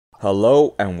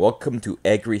Hello and welcome to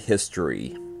Agri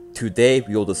History. Today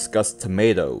we will discuss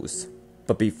tomatoes.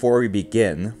 But before we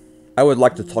begin, I would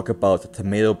like to talk about a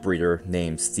tomato breeder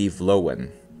named Steve Loewen.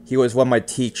 He was one of my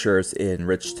teachers in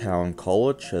Ridgetown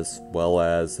College, as well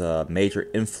as a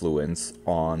major influence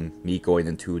on me going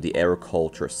into the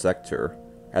agriculture sector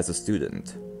as a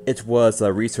student. It was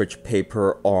a research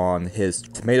paper on his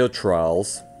tomato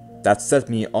trials that set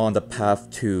me on the path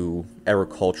to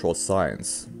agricultural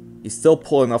science. He's still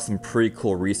pulling off some pretty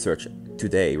cool research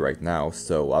today, right now,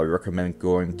 so I would recommend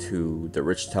going to the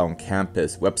Ridgetown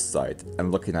campus website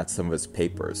and looking at some of his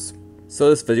papers.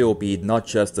 So this video will be not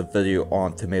just a video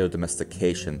on tomato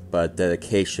domestication, but a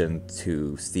dedication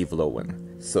to Steve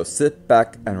Loewen. So sit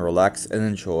back and relax and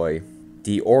enjoy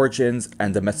the origins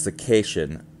and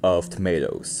domestication of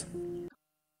tomatoes.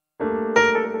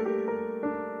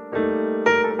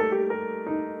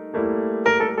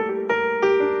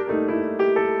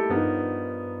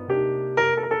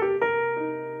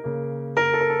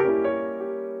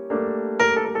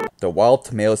 The wild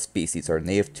tomato species are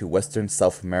native to western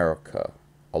South America,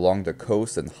 along the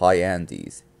coast and high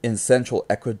Andes, in central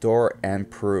Ecuador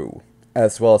and Peru,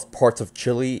 as well as parts of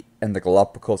Chile and the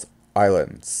Galapagos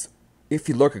Islands. If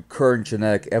you look at current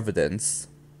genetic evidence,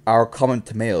 our common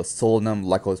tomato Solanum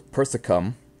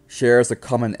lycopersicum shares a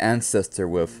common ancestor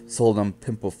with Solanum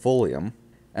pimpifolium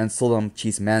and Solanum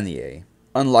cheesemaniae.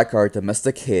 Unlike our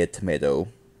domesticated tomato,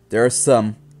 there is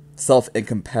some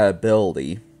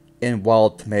self-incompatibility in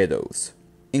wild tomatoes,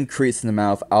 increase in the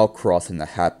amount of outcrossing that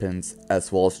happens,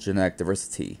 as well as genetic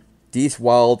diversity. These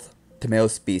wild tomato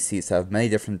species have many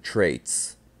different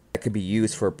traits that can be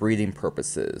used for breeding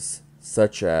purposes,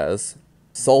 such as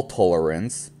salt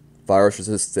tolerance, virus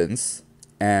resistance,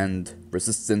 and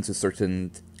resistance to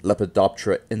certain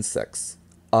Lepidoptera insects,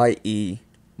 i.e.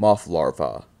 moth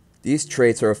larvae. These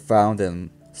traits are found in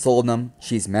Solanum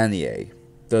cheesemaniae.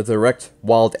 The direct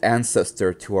wild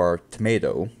ancestor to our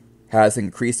tomato has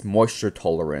increased moisture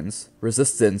tolerance,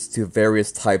 resistance to various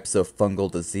types of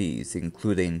fungal disease,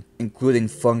 including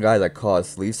fungi that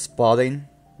cause leaf spotting,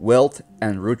 wilt,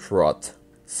 and root rot.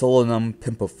 Solanum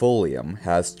pimpifolium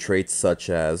has traits such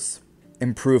as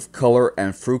improved color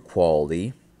and fruit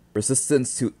quality,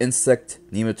 resistance to insect,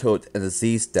 nematode, and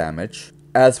disease damage,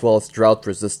 as well as drought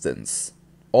resistance.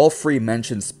 All three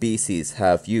mentioned species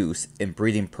have use in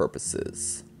breeding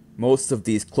purposes. Most of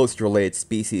these closely related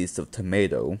species of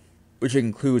tomato, which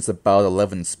includes about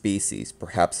 11 species,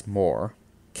 perhaps more,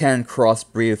 can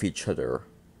crossbreed with each other,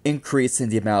 increasing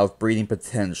the amount of breeding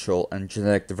potential and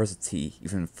genetic diversity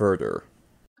even further.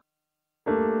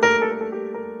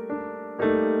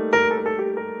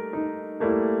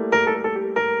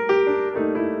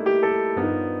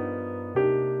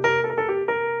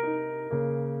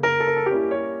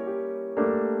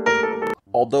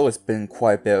 Although it's been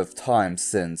quite a bit of time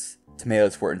since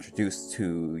tomatoes were introduced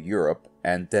to Europe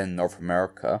and then North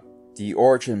America, the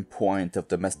origin point of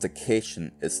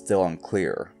domestication is still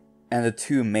unclear, and the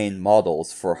two main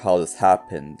models for how this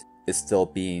happened is still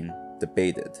being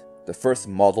debated. The first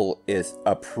model is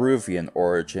a Peruvian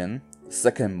origin, the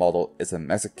second model is a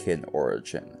Mexican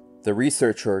origin. The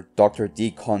researcher Dr. D.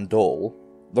 Condole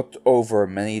looked over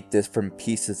many different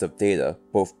pieces of data,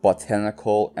 both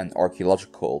botanical and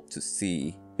archaeological, to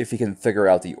see if he can figure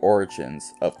out the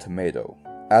origins of tomato.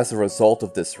 As a result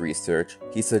of this research,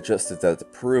 he suggested that the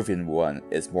Peruvian one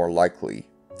is more likely.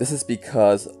 This is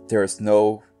because there is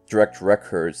no direct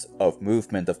records of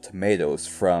movement of tomatoes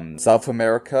from South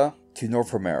America to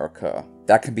North America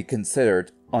that can be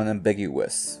considered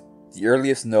unambiguous. The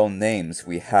earliest known names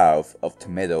we have of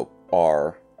tomato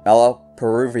are Mala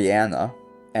peruviana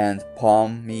and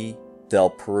Palmi del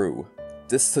Peru.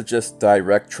 This suggests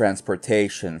direct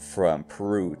transportation from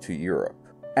Peru to Europe,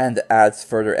 and adds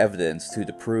further evidence to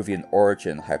the Peruvian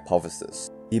origin hypothesis.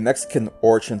 The Mexican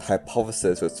origin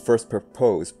hypothesis was first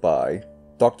proposed by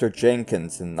Dr.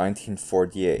 Jenkins in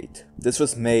 1948. This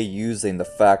was made using the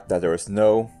fact that there was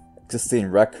no existing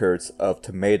records of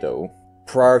tomato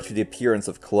prior to the appearance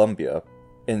of Colombia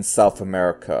in South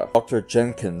America. Dr.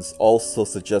 Jenkins also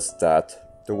suggests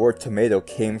that the word tomato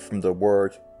came from the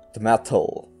word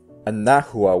tomatal, a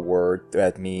Nahua word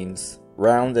that means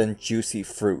round and juicy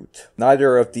fruit.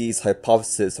 Neither of these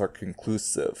hypotheses are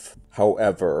conclusive,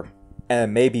 however, and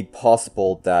it may be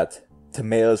possible that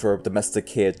tomatoes were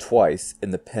domesticated twice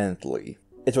independently.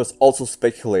 It was also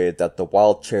speculated that the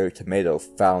wild cherry tomato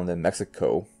found in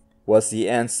Mexico was the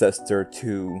ancestor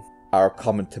to our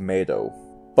common tomato,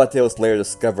 but it was later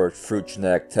discovered through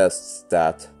genetic tests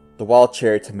that the wild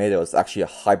cherry tomato is actually a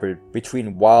hybrid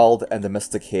between wild and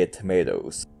domesticated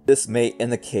tomatoes. This may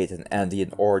indicate an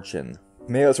Andean origin,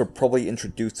 Tomatoes were probably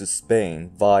introduced to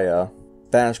Spain via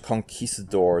Spanish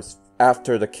conquistadors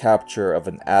after the capture of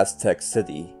an Aztec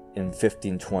city in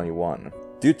 1521.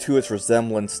 Due to its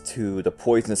resemblance to the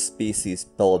poisonous species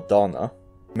belladonna,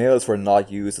 tomatoes were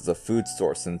not used as a food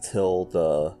source until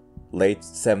the late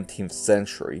 17th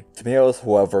century. Tomatoes,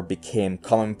 however, became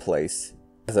commonplace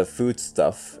as a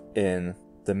foodstuff in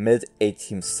the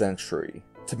mid-18th century.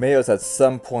 Tomatoes at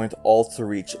some point also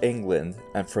reached England,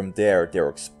 and from there they were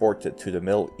exported to the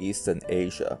Middle East and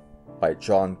Asia by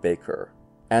John Baker.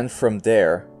 And from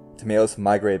there, tomatoes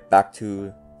migrated back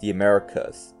to the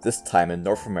Americas, this time in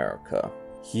North America.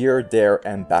 Here, there,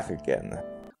 and back again.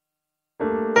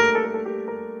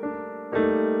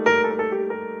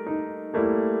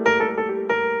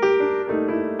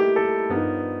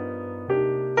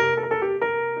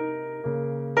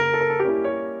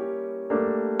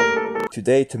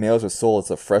 Today, tomatoes are sold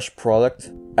as a fresh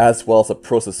product, as well as a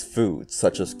processed food,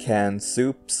 such as canned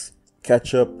soups,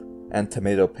 ketchup, and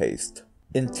tomato paste.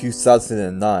 In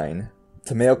 2009,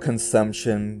 tomato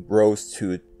consumption rose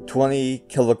to 20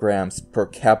 kilograms per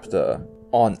capita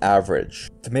on average.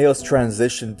 Tomatoes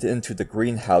transitioned into the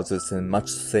greenhouses in much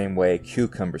the same way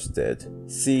cucumbers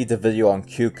did. See the video on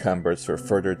cucumbers for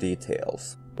further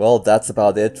details. Well, that's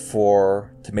about it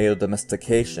for tomato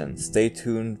domestication. Stay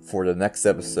tuned for the next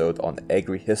episode on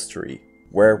agri-history,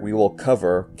 where we will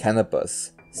cover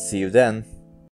cannabis. See you then!